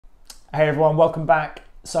Hey everyone, welcome back.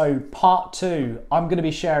 So part two, I'm going to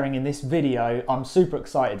be sharing in this video. I'm super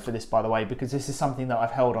excited for this, by the way, because this is something that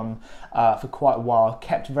I've held on for quite a while,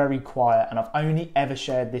 kept very quiet, and I've only ever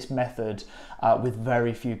shared this method with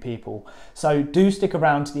very few people. So do stick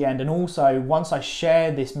around to the end. And also, once I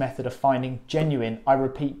share this method of finding genuine, I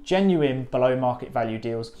repeat, genuine below market value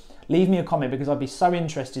deals, leave me a comment because I'd be so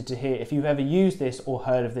interested to hear if you've ever used this or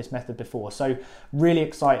heard of this method before. So really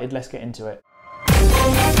excited, let's get into it.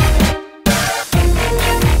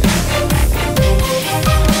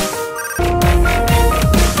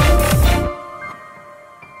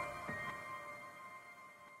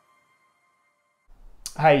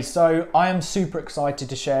 Hey, so I am super excited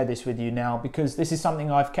to share this with you now because this is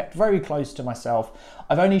something I've kept very close to myself.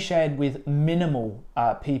 I've only shared with minimal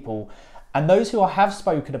people, and those who I have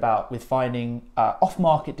spoken about with finding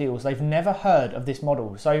off-market deals, they've never heard of this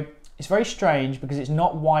model. So it's very strange because it's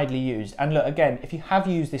not widely used. And look, again, if you have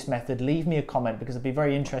used this method, leave me a comment because I'd be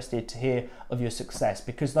very interested to hear of your success,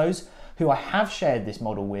 because those who I have shared this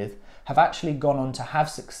model with have actually gone on to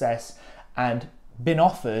have success and been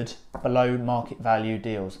offered below market value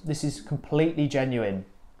deals. This is completely genuine,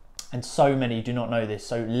 and so many do not know this.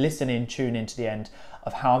 So listen in, tune in to the end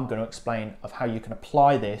of how I'm going to explain of how you can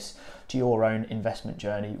apply this to your own investment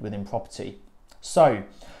journey within property. So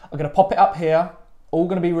I'm going to pop it up here, all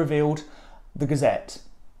going to be revealed. The Gazette.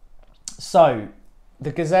 So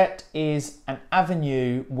the Gazette is an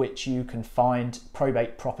avenue which you can find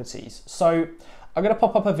probate properties. So I'm going to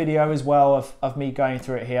pop up a video as well of me going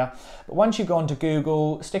through it here. But once you go onto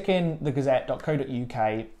Google, stick in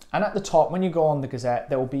thegazette.co.uk, and at the top, when you go on the Gazette,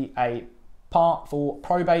 there will be a part for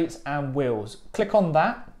probates and wills. Click on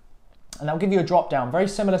that, and that'll give you a drop down, very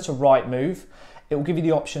similar to Rightmove. It will give you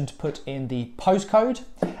the option to put in the postcode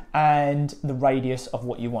and the radius of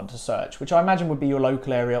what you want to search, which I imagine would be your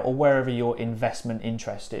local area or wherever your investment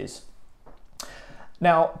interest is.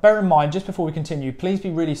 Now, bear in mind, just before we continue, please be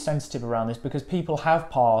really sensitive around this because people have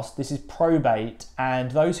passed. This is probate, and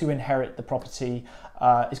those who inherit the property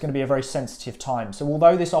is going to be a very sensitive time. So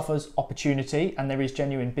although this offers opportunity and there is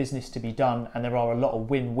genuine business to be done and there are a lot of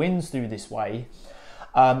win-wins through this way,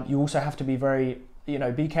 you also have to be very,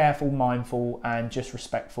 be careful, mindful, and just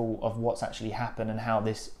respectful of what's actually happened and how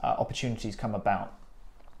this opportunities come about.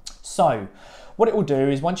 So what it will do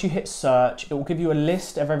is once you hit search, it will give you a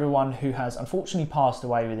list of everyone who has unfortunately passed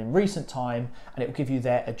away within recent time, and it will give you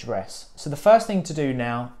their address. So the first thing to do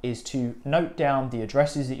now is to note down the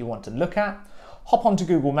addresses that you want to look at, hop onto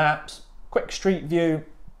Google Maps, quick street view,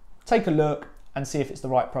 take a look and see if it's the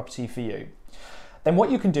right property for you. Then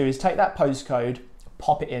what you can do is take that postcode,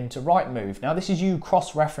 pop it into Rightmove. Now this is you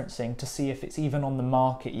cross-referencing to see if it's even on the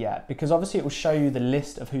market yet, because obviously it will show you the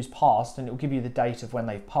list of who's passed and it will give you the date of when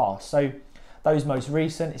they've passed. So those most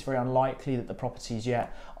recent, it's very unlikely that the properties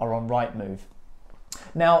yet are on Rightmove.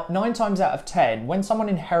 Now, 9 times out of 10, when someone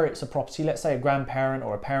inherits a property, let's say a grandparent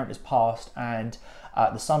or a parent has passed and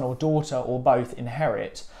the son or daughter or both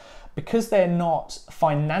inherit, because they're not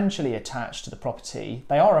financially attached to the property,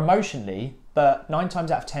 they are emotionally, but 9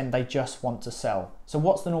 times out of 10, they just want to sell. So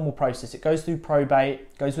what's the normal process? It goes through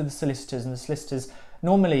probate, goes with the solicitors, and the solicitors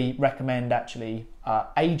normally recommend actually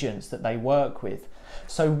agents that they work with.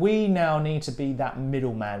 So we now need to be that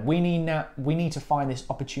middleman. We need to find this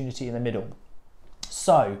opportunity in the middle.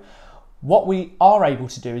 So what we are able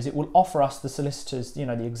to do is it will offer us the solicitors,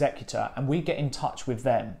 the executor, and we get in touch with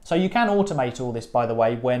them. So you can automate all this, by the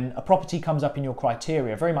way. When a property comes up in your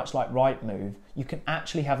criteria, very much like Rightmove, you can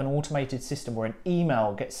actually have an automated system where an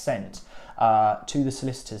email gets sent to the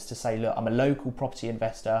solicitors to say, look, I'm a local property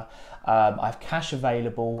investor, I have cash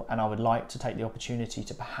available, and I would like to take the opportunity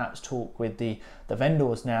to perhaps talk with the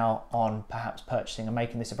vendors now on perhaps purchasing and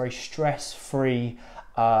making this a very stress-free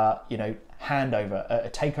handover, a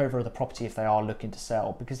takeover of the property if they are looking to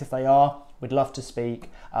sell. Because if they are, we'd love to speak,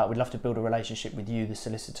 we'd love to build a relationship with you, the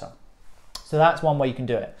solicitor. So that's one way you can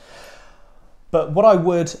do it. But what I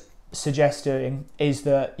would suggest doing is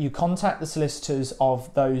that you contact the solicitors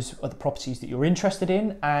of those of the properties that you're interested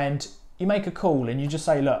in, and you make a call and you just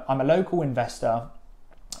say, look, I'm a local investor.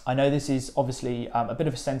 I know this is obviously a bit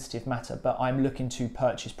of a sensitive matter, but I'm looking to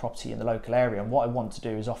purchase property in the local area, and what I want to do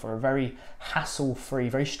is offer a very hassle-free,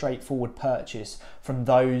 very straightforward purchase from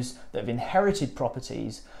those that have inherited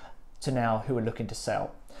properties to now who are looking to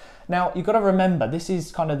sell. Now, you've got to remember, this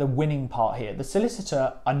is kind of the winning part here. The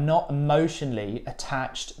solicitor are not emotionally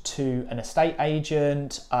attached to an estate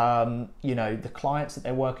agent, the clients that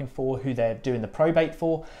they're working for, who they're doing the probate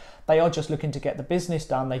for. They are just looking to get the business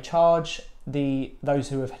done. They charge those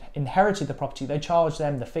who have inherited the property, they charge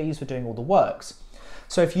them the fees for doing all the works.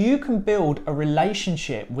 So if you can build a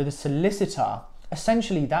relationship with a solicitor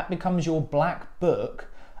essentially that becomes your black book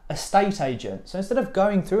estate agent. So instead of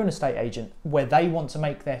going through an estate agent where they want to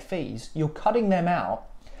make their fees, you're cutting them out.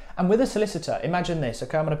 And with a solicitor, imagine this,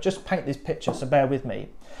 okay, I'm going to just paint this picture, so bear with me.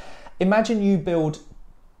 Imagine you build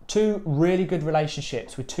two really good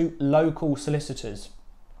relationships with two local solicitors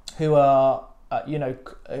who are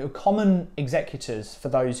common executors for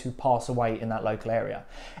those who pass away in that local area.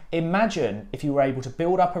 Imagine if you were able to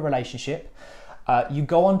build up a relationship. You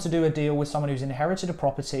go on to do a deal with someone who's inherited a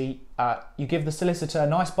property. You give the solicitor a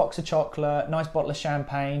nice box of chocolate, nice bottle of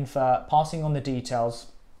champagne for passing on the details.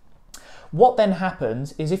 What then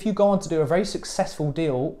happens is if you go on to do a very successful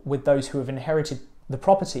deal with those who have inherited the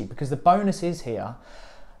property, because the bonus is here,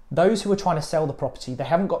 those who are trying to sell the property, they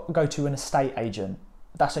haven't got to go to an estate agent.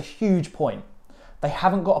 That's a huge point. They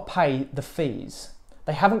haven't got to pay the fees.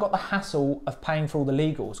 They haven't got the hassle of paying for all the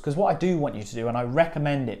legals, because what I do want you to do, and I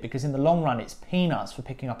recommend it because in the long run it's peanuts for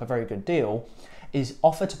picking up a very good deal, is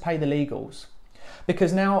offer to pay the legals.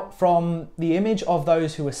 Because now from the image of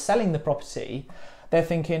those who are selling the property, they're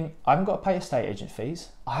thinking, I haven't got to pay estate agent fees,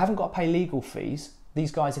 I haven't got to pay legal fees,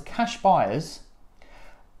 these guys are cash buyers,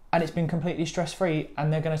 and it's been completely stress-free,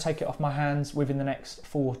 and they're going to take it off my hands within the next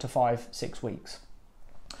 4 to 5, 6 weeks.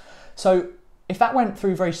 So if that went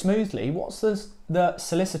through very smoothly, what's the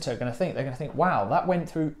solicitor going to think? They're going to think, wow, that went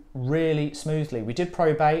through really smoothly. We did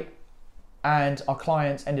probate and our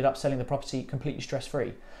clients ended up selling the property completely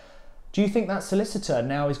stress-free. Do you think that solicitor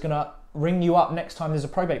now is going to ring you up next time there's a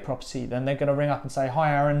probate property? Then they're going to ring up and say,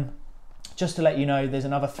 hi Aaron, just to let you know, there's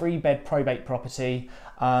another 3-bed probate property.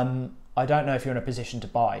 I don't know if you're in a position to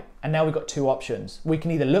buy. And now we've got two options. We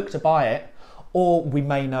can either look to buy it, or we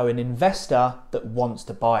may know an investor that wants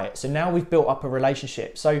to buy it. So now we've built up a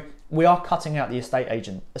relationship. So we are cutting out the estate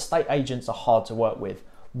agent. Estate agents are hard to work with.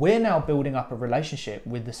 We're now building up a relationship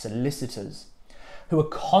with the solicitors who are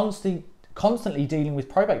constantly dealing with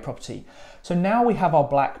probate property. So now we have our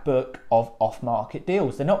black book of off-market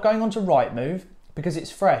deals. They're not going on to Rightmove because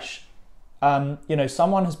it's fresh.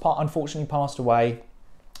 Someone has unfortunately passed away,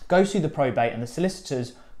 goes through the probate, and the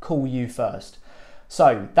solicitors call you first.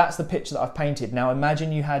 So that's the picture that I've painted. Now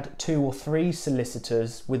imagine you had 2 or 3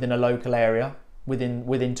 solicitors within a local area,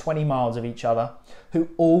 within 20 miles of each other, who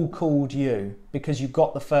all called you because you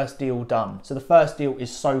got the first deal done. So the first deal is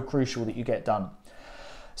so crucial that you get done.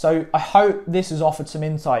 So I hope this has offered some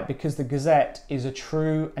insight, because the Gazette is a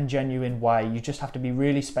true and genuine way. You just have to be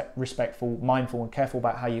really respectful, mindful and careful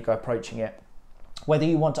about how you go approaching it. Whether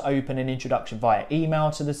you want to open an introduction via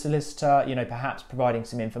email to the solicitor, perhaps providing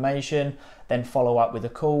some information, then follow up with a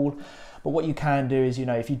call. But what you can do is,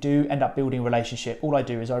 if you do end up building a relationship, all I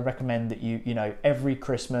do is I recommend that you every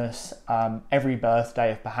Christmas, every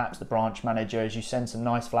birthday of perhaps the branch managers, you send some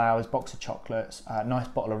nice flowers, box of chocolates, a nice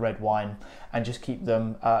bottle of red wine, and just keep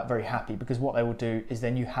them very happy, because what they will do is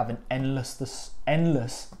then you have an endless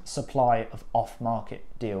supply of off-market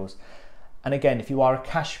deals. And again, if you are a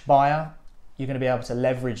cash buyer, you're going to be able to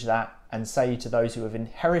leverage that and say to those who have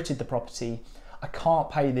inherited the property, I can't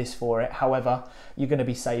pay this for it. However, you're going to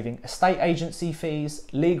be saving estate agency fees,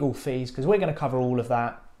 legal fees, because we're going to cover all of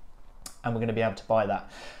that, and we're going to be able to buy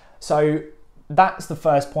that. So that's the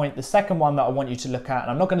first point. The second one that I want you to look at,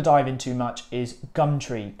 and I'm not going to dive in too much, is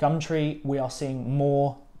Gumtree. Gumtree, we are seeing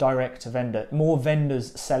more direct to vendor, more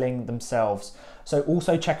vendors selling themselves. So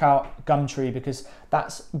also check out Gumtree, because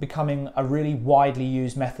that's becoming a really widely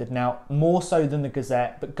used method now, more so than the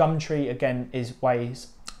Gazette. But Gumtree, again, is ways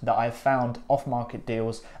that I've found off-market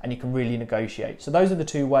deals, and you can really negotiate. So those are the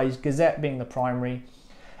 2 ways, Gazette being the primary.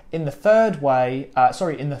 In the third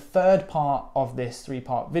part of this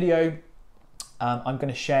 3-part video, I'm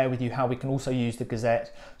going to share with you how we can also use the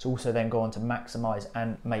Gazette to also then go on to maximize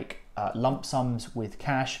and make lump sums with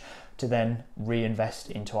cash to then reinvest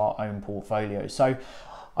into our own portfolio. So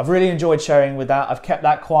I've really enjoyed sharing with that. I've kept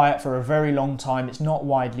that quiet for a very long time. It's not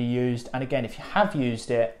widely used. And again, if you have used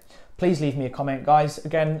it, please leave me a comment. Guys,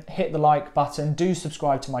 again, hit the like button. Do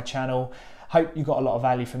subscribe to my channel. Hope you got a lot of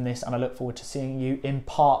value from this, and I look forward to seeing you in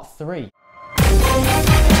part 3.